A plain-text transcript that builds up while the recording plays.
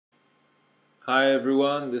Hi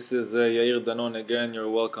everyone, this is Yair Danon again.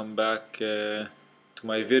 You're welcome back to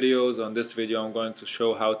my videos. On this video I'm going to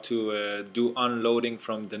show how to do unloading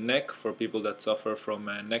from the neck for people that suffer from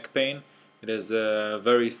neck pain. It is a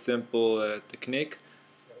very simple technique.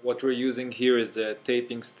 What we're using here is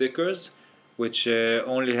taping stickers which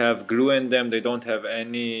only have glue in them. They don't have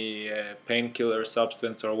any painkiller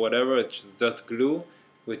substance or whatever. It's just glue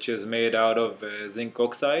which is made out of zinc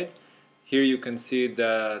oxide. Here you can see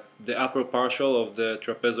that the upper partial of the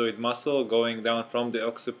trapezoid muscle going down from the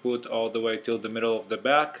occiput all the way till the middle of the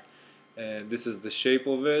back. This is the shape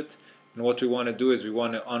of it, and what we want to do is we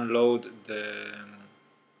want to unload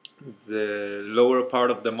the lower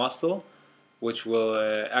part of the muscle, which will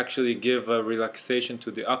actually give a relaxation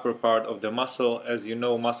to the upper part of the muscle. As you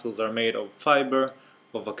know, muscles are made of fiber,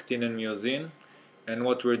 of actin and myosin, and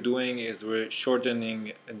what we're doing is we're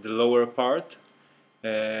shortening the lower part.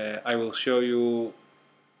 I will show you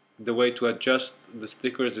the way to adjust the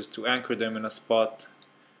stickers is to anchor them in a spot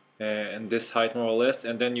in this height more or less,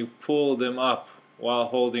 and then you pull them up while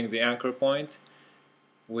holding the anchor point,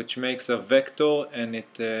 which makes a vector, and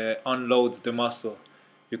it unloads the muscle.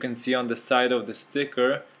 You can see on the side of the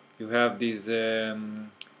sticker you have these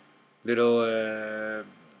little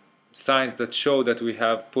signs that show that we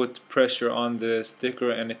have put pressure on the sticker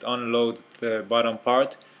and it unloads the bottom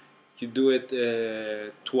part. You do it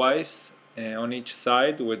twice on each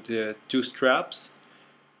side with two straps,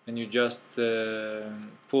 and you just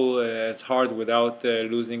pull as hard without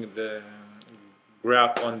losing the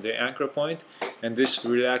grip on the anchor point, and this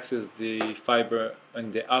relaxes the fiber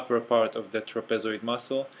in the upper part of the trapezoid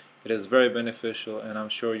muscle. It is very beneficial, and I'm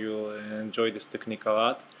sure you'll enjoy this technique a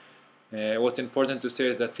lot. What's important to say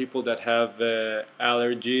is that people that have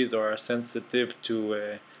allergies or are sensitive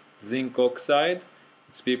to zinc oxide,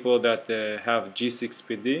 it's people that have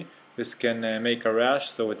G6PD. This can make a rash,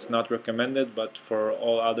 so it's not recommended, but for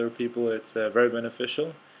all other people it's very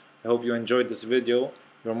beneficial. I hope you enjoyed this video.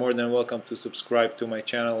 You're more than welcome to subscribe to my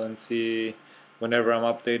channel and see whenever I'm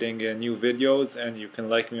updating new videos, and you can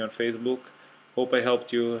like me on Facebook. Hope I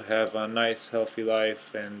helped you. Have a nice, healthy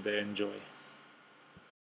life and enjoy.